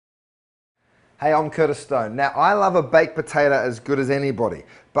Hey, I'm Curtis Stone. Now, I love a baked potato as good as anybody,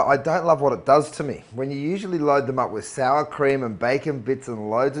 but I don't love what it does to me. When you usually load them up with sour cream and bacon bits and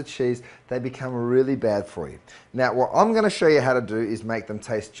loads of cheese, they become really bad for you. Now, what I'm going to show you how to do is make them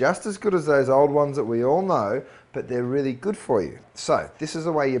taste just as good as those old ones that we all know, but they're really good for you. So, this is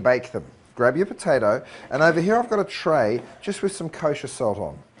the way you bake them. Grab your potato, and over here I've got a tray just with some kosher salt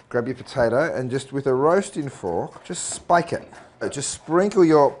on. Grab your potato and just with a roasting fork, just spike it. Just sprinkle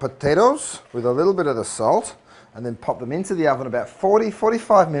your potatoes with a little bit of the salt and then pop them into the oven about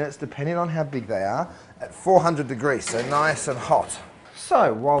 40-45 minutes, depending on how big they are, at 400 degrees, so nice and hot.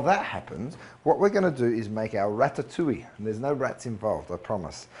 So while that happens, what we're going to do is make our ratatouille, and there's no rats involved, I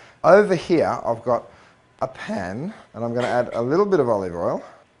promise. Over here I've got a pan, and I'm going to add a little bit of olive oil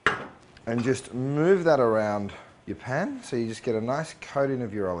and just move that around your pan so you just get a nice coating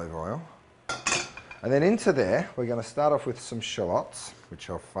of your olive oil. And then into there, we're going to start off with some shallots,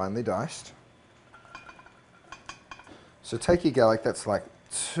 which are finely diced. So take your garlic, that's like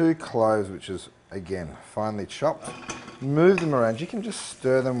 2 cloves, which is, again, finely chopped. Move them around. You can just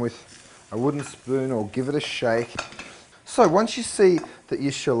stir them with a wooden spoon or give it a shake. So once you see that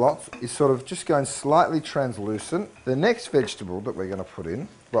your shallot is sort of just going slightly translucent, the next vegetable that we're going to put in,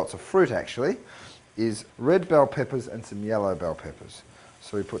 well, it's a fruit actually, is red bell peppers and some yellow bell peppers.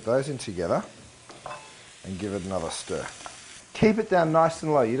 So we put those in together and give it another stir. Keep it down nice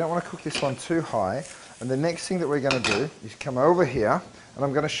and low. You don't want to cook this one too high. And the next thing that we're going to do is come over here, and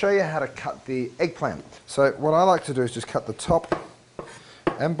I'm going to show you how to cut the eggplant. So what I like to do is just cut the top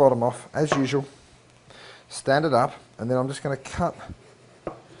and bottom off as usual, stand it up, and then I'm just going to cut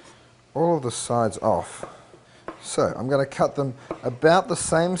all of the sides off. So I'm going to cut them about the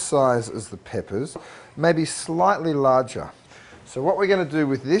same size as the peppers, maybe slightly larger. So what we're going to do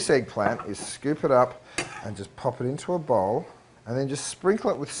with this eggplant is scoop it up and just pop it into a bowl and then just sprinkle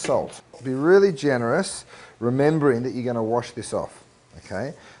it with salt. Be really generous, remembering that you're going to wash this off,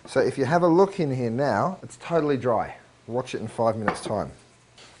 okay? So if you have a look in here now, it's totally dry. Watch it in 5 minutes time.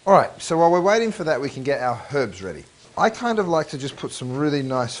 Alright, so while we're waiting for that, we can get our herbs ready. I kind of like to just put some really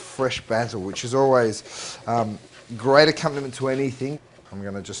nice fresh basil, which is always great accompaniment to anything. I'm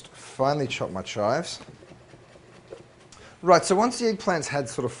going to just finely chop my chives. Right, so once the eggplant's had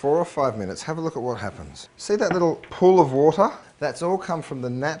sort of 4 or 5 minutes, have a look at what happens. See that little pool of water? That's all come from the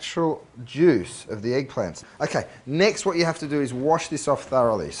natural juice of the eggplants. Okay, next what you have to do is wash this off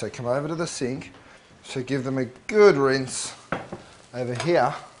thoroughly. So come over to the sink, so give them a good rinse. Over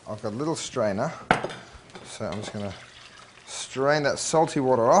here, I've got a little strainer, so I'm just going to strain that salty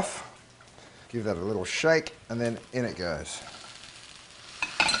water off, give that a little shake, and then in it goes.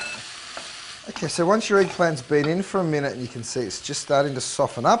 Okay, so once your eggplant's been in for a minute and you can see it's just starting to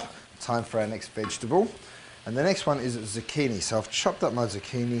soften up, time for our next vegetable. And the next one is zucchini. So I've chopped up my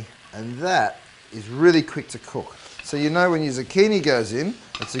zucchini, and that is really quick to cook. So you know when your zucchini goes in,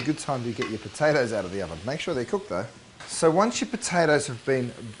 it's a good time to get your potatoes out of the oven. Make sure they're cooked though. So once your potatoes have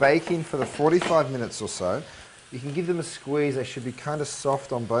been baking for the 45 minutes or so, you can give them a squeeze. They should be kind of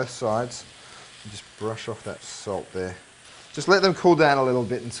soft on both sides. And just brush off that salt there. Just let them cool down a little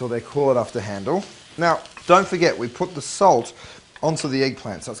bit until they're cool enough to handle. Now, don't forget, we put the salt onto the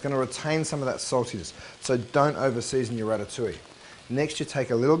eggplant, so it's going to retain some of that saltiness. So don't over-season your ratatouille. Next, you take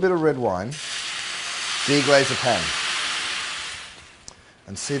a little bit of red wine, deglaze the pan.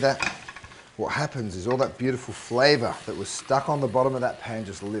 And see that? What happens is all that beautiful flavour that was stuck on the bottom of that pan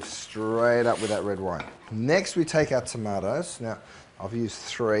just lifts straight up with that red wine. Next, we take our tomatoes. Now, I've used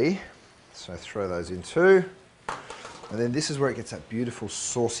 3, so throw those in too. And then this is where it gets that beautiful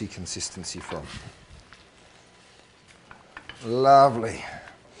saucy consistency from. Lovely.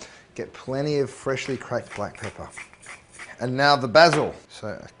 Get plenty of freshly cracked black pepper. And now the basil. So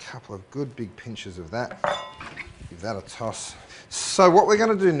a couple of good big pinches of that. Give that a toss. So what we're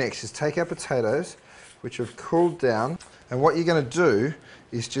going to do next is take our potatoes, which have cooled down, and what you're going to do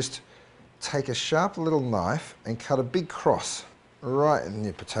is just take a sharp little knife and cut a big cross right in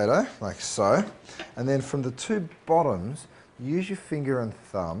your potato, like so. And then from the 2 bottoms, use your finger and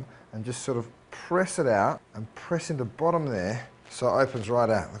thumb and just sort of press it out and press into the bottom there so it opens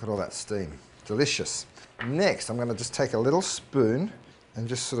right out. Look at all that steam. Delicious. Next, I'm going to just take a little spoon and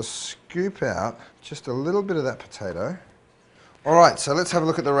just sort of scoop out just a little bit of that potato. Alright, so let's have a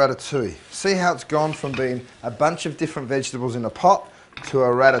look at the ratatouille. See how it's gone from being a bunch of different vegetables in a pot to a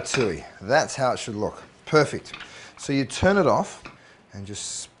ratatouille. That's how it should look. Perfect. So you turn it off and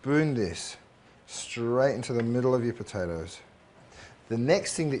just spoon this straight into the middle of your potatoes. The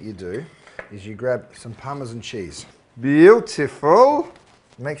next thing that you do is you grab some Parmesan cheese. Beautiful.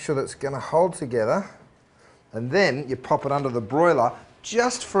 Make sure that's going to hold together. And then you pop it under the broiler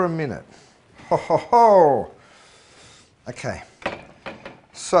just for a minute. Ho, ho, ho. Okay,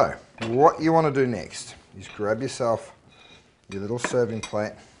 so what you want to do next is grab yourself your little serving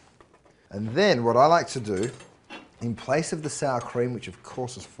plate, and then what I like to do, in place of the sour cream, which of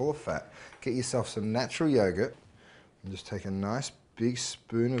course is full of fat, get yourself some natural yogurt and just take a nice big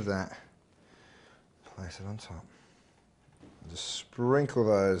spoon of that, place it on top. Just sprinkle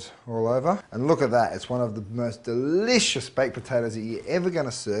those all over. And look at that, it's one of the most delicious baked potatoes that you're ever going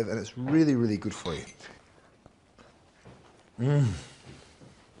to serve, and it's really, really good for you. Mmm.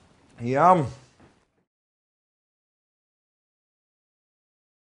 Yum.